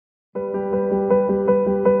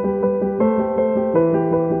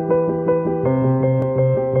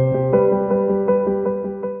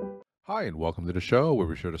and welcome to the show where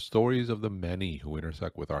we share the stories of the many who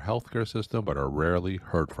intersect with our healthcare system but are rarely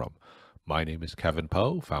heard from. My name is Kevin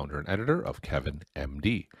Poe, founder and editor of Kevin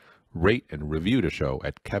MD. Rate and review the show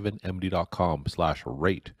at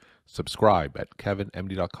kevinmd.com/rate. Subscribe at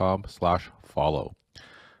kevinmd.com/follow.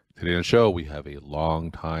 Today on the show, we have a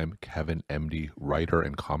longtime Kevin MD writer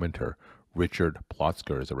and commenter. Richard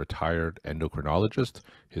Plotzker is a retired endocrinologist.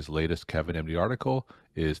 His latest Kevin MD article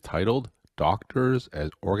is titled Doctors as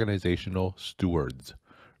Organizational Stewards.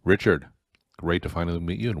 Richard, great to finally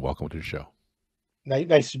meet you and welcome to the show.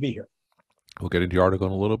 Nice to be here. We'll get into your article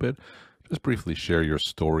in a little bit. Just briefly share your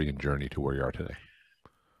story and journey to where you are today.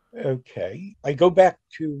 Okay. I go back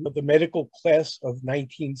to the medical class of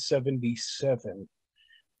 1977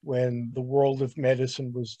 when the world of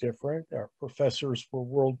medicine was different. Our professors were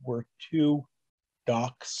World War II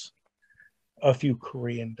docs, a few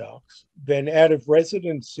Korean docs. Then out of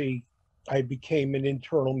residency, I became an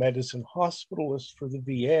internal medicine hospitalist for the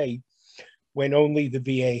VA when only the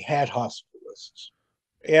VA had hospitalists.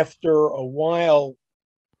 After a while,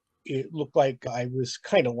 it looked like I was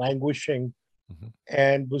kind of languishing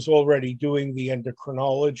and was already doing the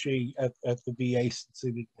endocrinology at the VA since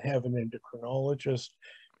they didn't have an endocrinologist,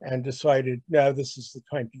 and decided, now this is the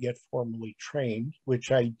time to get formally trained,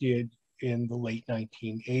 which I did in the late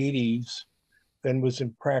 1980s, then was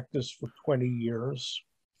in practice for 20 years.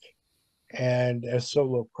 And as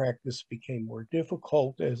solo practice became more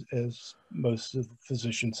difficult, as most of the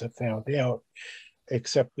physicians have found out,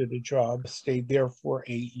 accepted a job, stayed there for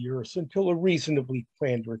 8 years until a reasonably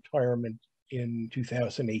planned retirement in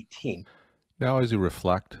 2018. Now, as you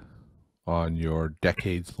reflect on your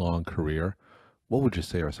decades-long career, what would you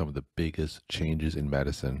say are some of the biggest changes in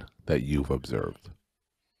medicine that you've observed?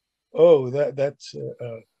 Oh, that's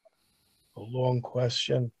a long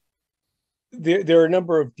question. There are a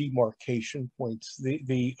number of demarcation points.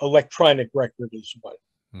 The electronic record is one,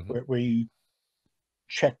 where you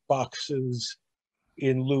check boxes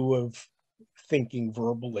in lieu of thinking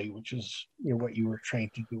verbally, which is what you were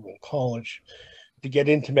trained to do in college. To get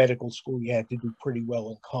into medical school, you had to do pretty well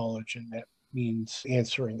in college, and that means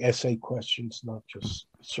answering essay questions, not just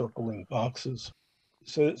circling boxes.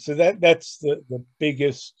 So that's the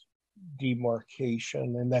biggest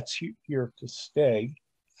demarcation, and that's here to stay.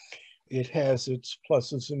 It has its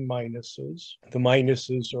pluses and minuses. The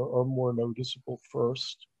minuses are more noticeable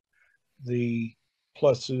first. The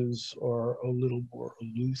pluses are a little more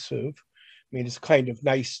elusive. I mean, it's kind of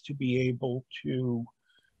nice to be able to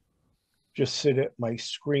just sit at my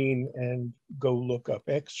screen and go look up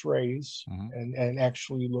x-rays and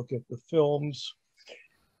actually look at the films.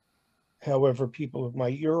 However, people of my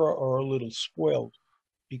era are a little spoiled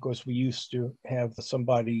because we used to have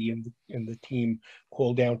somebody in the team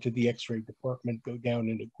call down to the x-ray department, go down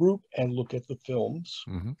in a group and look at the films.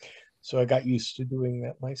 So I got used to doing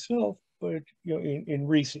that myself. But in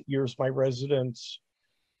recent years, my residents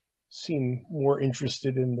seem more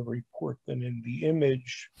interested in the report than in the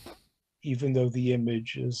image, even though the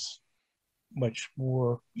image is much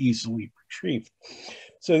more easily retrieved.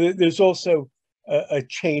 So there's also a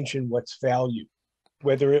change in what's valued.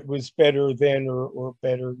 Whether it was better then or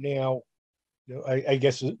better now, I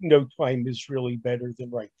guess no time is really better than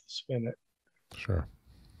right this minute. Sure.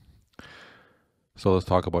 So let's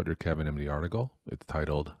talk about your Kevin MD article. It's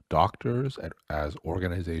titled Doctors as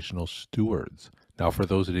Organizational Stewards. Now, for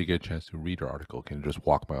those who didn't get a chance to read your article, can you just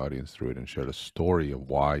walk my audience through it and share the story of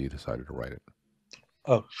why you decided to write it?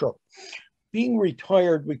 Oh, sure. Being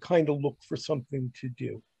retired, we kind of look for something to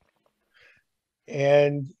do.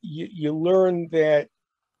 And you learn that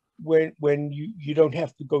when you don't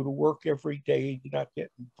have to go to work every day, you're not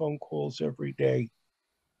getting phone calls every day,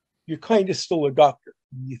 you're kind of still a doctor.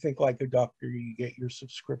 You think like a doctor, you get your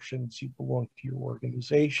subscriptions, you belong to your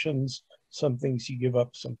organizations, some things you give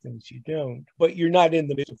up, some things you don't, but you're not in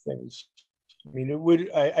the midst of things. I mean,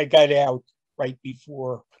 I got out right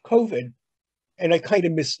before COVID, and I kind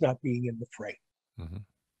of miss not being in the fray. I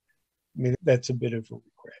mean, that's a bit of a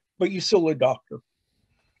regret, but you're still a doctor.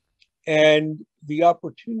 And the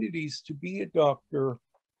opportunities to be a doctor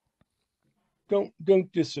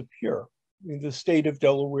don't disappear. I mean, the state of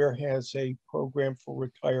Delaware has a program for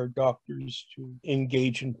retired doctors to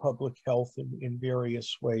engage in public health in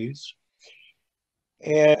various ways.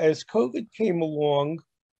 And as COVID came along,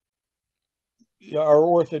 our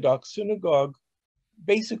Orthodox synagogue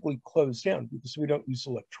basically closed down because we don't use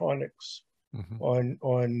electronics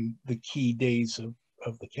on the key days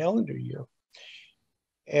of the calendar year.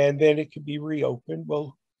 And then it could be reopened.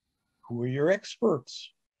 Well, who are your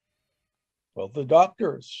experts? Well, the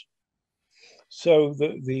doctors. So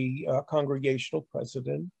the congregational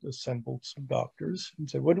president assembled some doctors and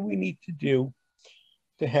said, what do we need to do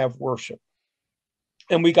to have worship?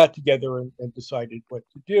 And we got together and decided what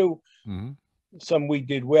to do. Mm-hmm. Some we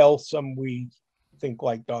did well, some we think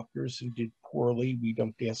like doctors who did poorly. We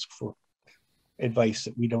don't ask for advice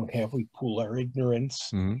that we don't have. We pool our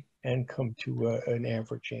ignorance Mm-hmm. and come to an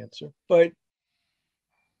average answer. But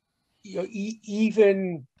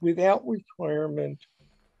even without retirement,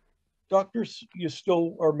 doctors, you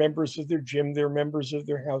still are members of their gym, they're members of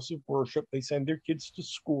their house of worship, they send their kids to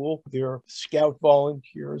school, they're scout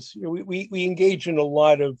volunteers. We engage in a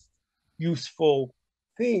lot of useful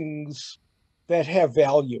things that have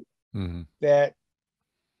value, Mm-hmm. that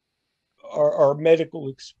our medical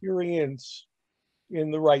experience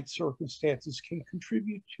in the right circumstances can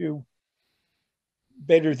contribute to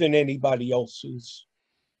better than anybody else's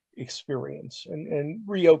experience. And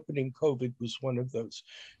reopening COVID was one of those.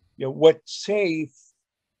 What's safe,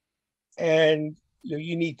 and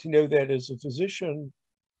you need to know that as a physician,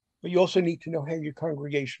 but you also need to know how your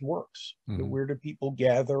congregation works. Mm-hmm. Where do people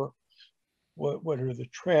gather? What are the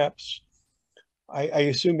traps? I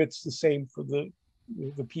assume it's the same for the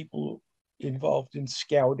people involved in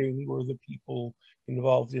scouting, or the people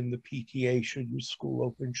involved in the PTA. Should your school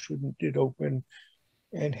open? Shouldn't it open?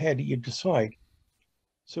 And how do you decide?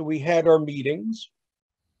 So we had our meetings,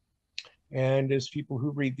 and as people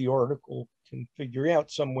who read the article can figure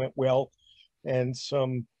out, some went well and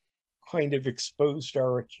some kind of exposed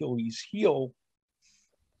our Achilles heel,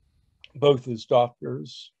 both as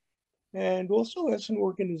doctors and also as an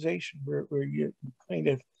organization, where you kind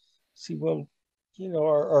of see, well,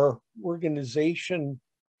 our organization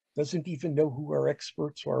doesn't even know who our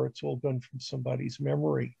experts are. It's all done from somebody's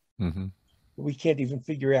memory. Mm-hmm. We can't even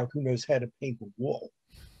figure out who knows how to paint a wall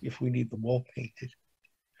if we need the wall painted.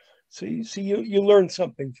 So you learn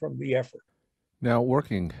something from the effort. Now,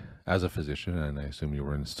 working as a physician, and I assume you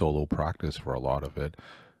were in solo practice for a lot of it,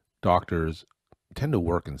 doctors tend to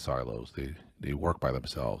work in silos. They work by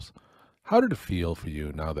themselves. How did it feel for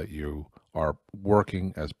you now that you are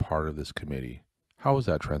working as part of this committee? How was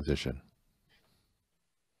that transition?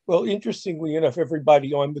 Well, interestingly enough,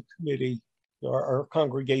 everybody on the committee, our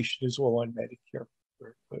congregation is all on Medicare,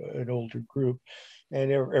 an older group,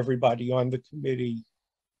 and everybody on the committee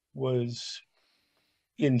was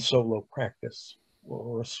in solo practice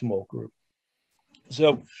or a small group.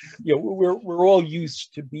 So, we're all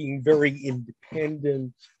used to being very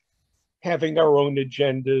independent, having our own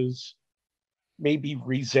agendas, maybe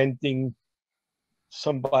resenting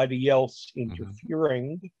somebody else Mm-hmm.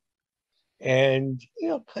 interfering, and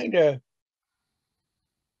kind of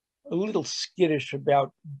a little skittish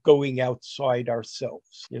about going outside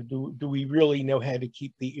ourselves. Do we really know how to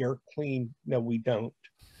keep the air clean? No, we don't.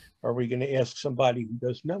 Are we going to ask somebody who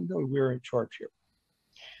does? No, we're in charge here.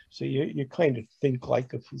 So you kind of think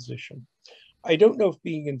like a physician. I don't know if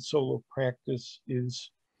being in solo practice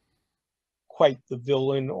is quite the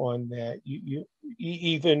villain on that.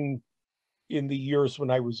 Even in the years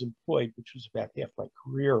when I was employed, which was about half my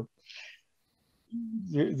career,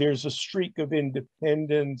 there's a streak of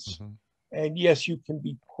independence. Mm-hmm. And yes, you can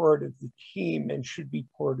be part of the team and should be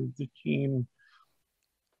part of the team,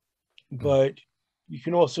 but you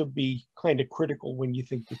can also be kind of critical when you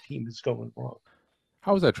think the team is going wrong.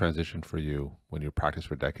 How was that transition for you when you practiced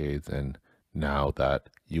for decades and now that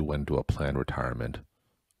you went to a planned retirement?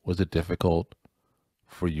 Was it difficult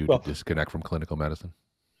for you to Well, disconnect from clinical medicine?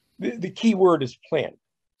 the key word is plan.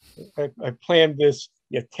 I planned this,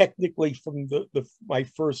 technically from my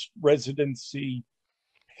first residency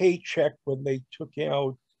paycheck, when they took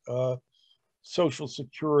out Social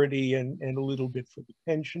Security and a little bit for the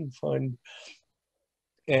pension fund,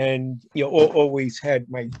 and always had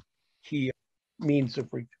my key means of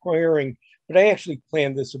retiring. But I actually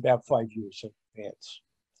planned this about 5 years in advance,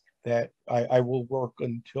 that I will work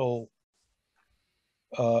until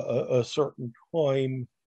a certain time,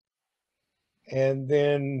 and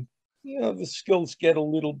then the skills get a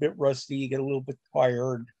little bit rusty, you get a little bit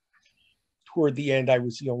tired. Toward the end, I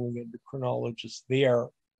was the only endocrinologist there,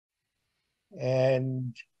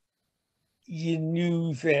 and you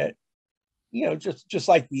knew that just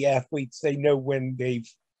like the athletes, they know when they've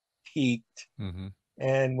peaked Mm-hmm.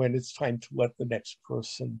 and when it's time to let the next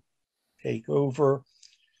person take over.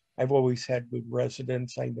 I've always had good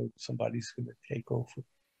residents. I know somebody's going to take over.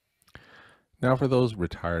 Now, for those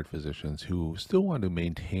retired physicians who still want to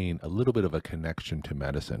maintain a little bit of a connection to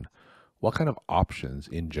medicine, what kind of options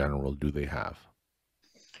in general do they have?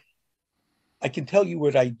 I can tell you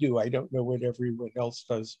what I do. I don't know what everyone else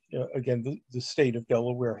does. Again, the state of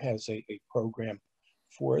Delaware has a program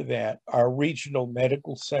for that. Our regional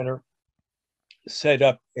medical center set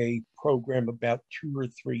up a program about 2 or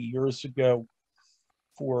 3 years ago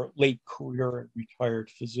for late career and retired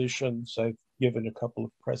physicians. I've given a couple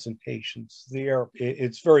of presentations there.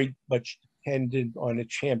 It's very much dependent on a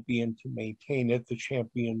champion to maintain it. The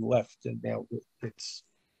champion left and now it's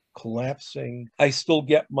collapsing. I still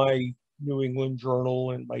get my New England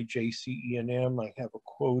Journal and my JCE&M. I have a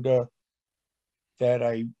quota that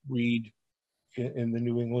I read in the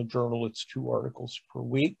New England Journal. It's 2 articles per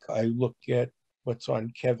week. I look at what's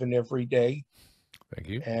on Kevin every day. Thank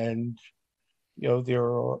you. And you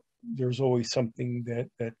know, there's always something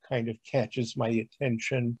that kind of catches my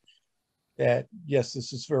attention that, yes,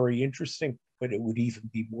 this is very interesting, but it would even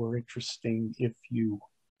be more interesting if you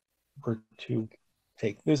were to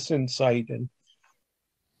take this insight and,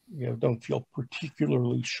 you know, don't feel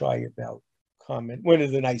particularly shy about comment. One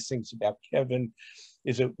of the nice things about Kevin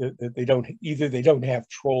is that they don't have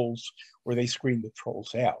trolls, or they screen the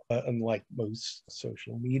trolls out, unlike most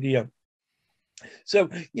social media. So,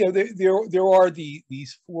 you know, there are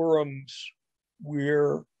these forums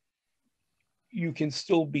where you can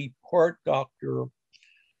still be part doctor,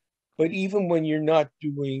 but even when you're not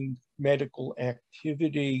doing medical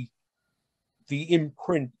activity, the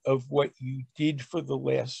imprint of what you did for the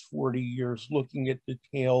last 40 years, looking at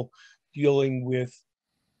detail, dealing with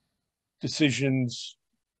decisions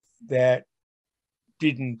that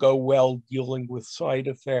didn't go well, dealing with side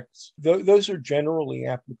effects, those are generally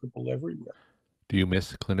applicable everywhere. Do you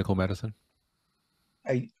miss clinical medicine?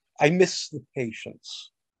 I miss the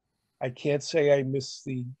patients. I can't say I miss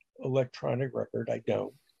the electronic record. I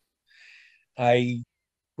don't. I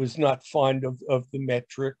was not fond of the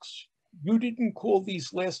metrics. You didn't call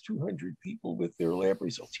these last 200 people with their lab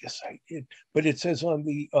results. Yes, I did. But it says on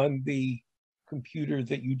the computer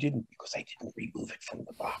that you didn't, because I didn't remove it from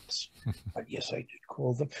the box. But yes, I did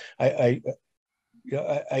call them. I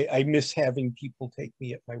miss having people take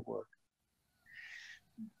me at my word.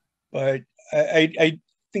 But I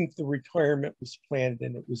think the retirement was planned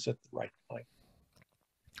and it was at the right time.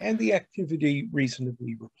 And the activity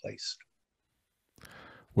reasonably replaced.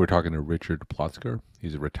 We're talking to Richard Plotzker.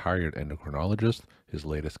 He's a retired endocrinologist. His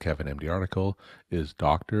latest Kevin MD article is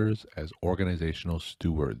Doctors as Organizational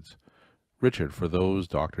Stewards. Richard, for those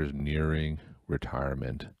doctors nearing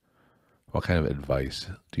retirement, what kind of advice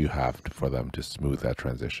do you have for them to smooth that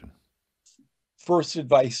transition? First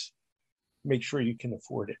advice, make sure you can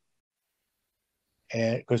afford it.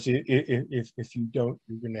 And because if you don't,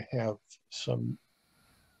 you're going to have some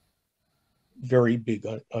very big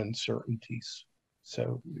uncertainties.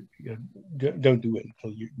 So don't do it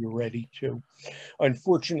until you're ready to.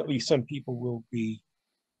 Unfortunately, some people will be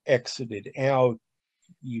exited out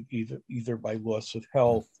either by loss of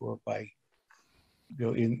health or by, you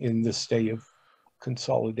know, in this day of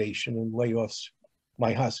consolidation and layoffs.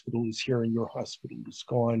 My hospital is here and your hospital is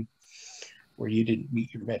gone, where you didn't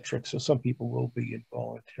meet your metrics. So some people will be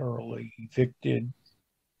involuntarily evicted.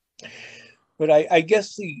 But I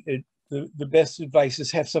guess the best advice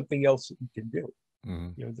is have something else that you can do. Mm-hmm.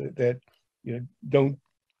 You know, that you know, don't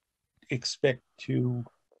expect to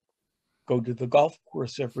go to the golf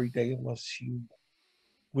course every day unless you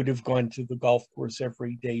would have gone to the golf course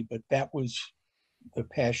every day, but that was the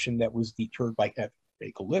passion that was deterred by having to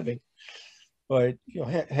make a living. But you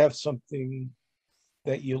know, have something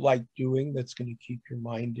that you like doing that's going to keep your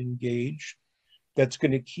mind engaged, that's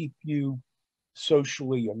going to keep you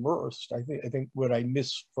socially immersed. I think what I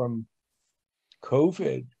miss from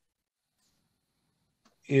COVID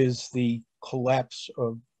is the collapse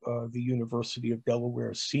of the University of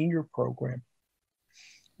Delaware senior program,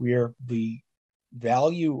 where the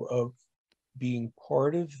value of being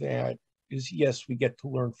part of that is, yes, we get to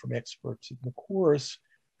learn from experts in the course,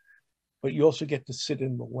 but you also get to sit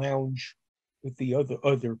in the lounge with the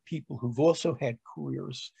other people who've also had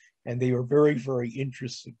careers, and they are very, very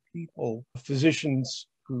interesting people. Physicians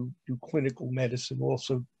who do clinical medicine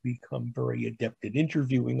also become very adept at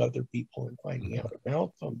interviewing other people and finding out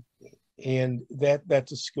about them. And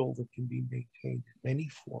that's a skill that can be maintained in many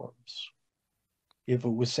forms. If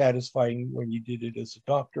it was satisfying when you did it as a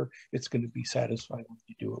doctor, it's going to be satisfying when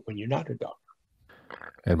you do it when you're not a doctor.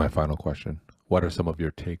 And my final question, what are some of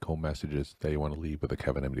your take-home messages that you want to leave with the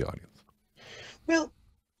Kevin MD audience? Well,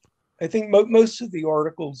 I think most of the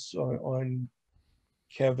articles on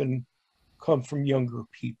Kevin come from younger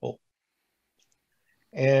people.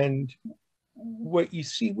 And what you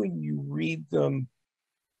see when you read them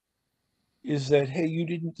is that, hey, you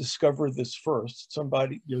didn't discover this first.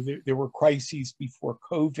 Somebody, you know, there were crises before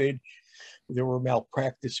COVID. There were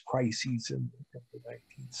malpractice crises in the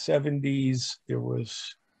 1970s. There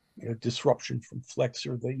was disruption from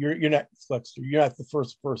Flexor. That you're not Flexor. You're not the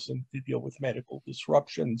first person to deal with medical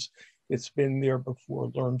disruptions. It's been there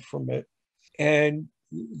before. Learn from it. And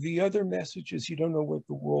the other message is you don't know what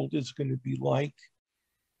the world is going to be like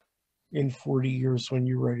in 40 years when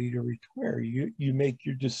you're ready to retire. You make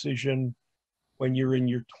your decision when you're in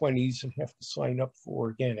your 20s and have to sign up for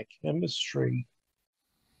organic chemistry,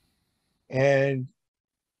 and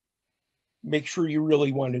make sure you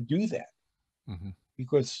really want to do that. Mm-hmm.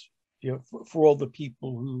 Because for all the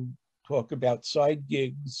people who talk about side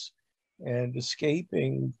gigs and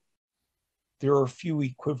escaping, there are few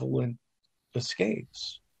equivalent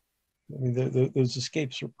escapes. I mean, those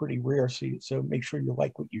escapes are pretty rare, so make sure you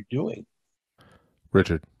like what you're doing.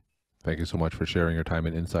 Richard, thank you so much for sharing your time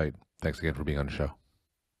and insight. Thanks again for being on the show.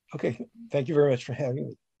 Okay, thank you very much for having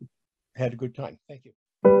me. Had a good time. Thank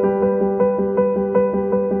you.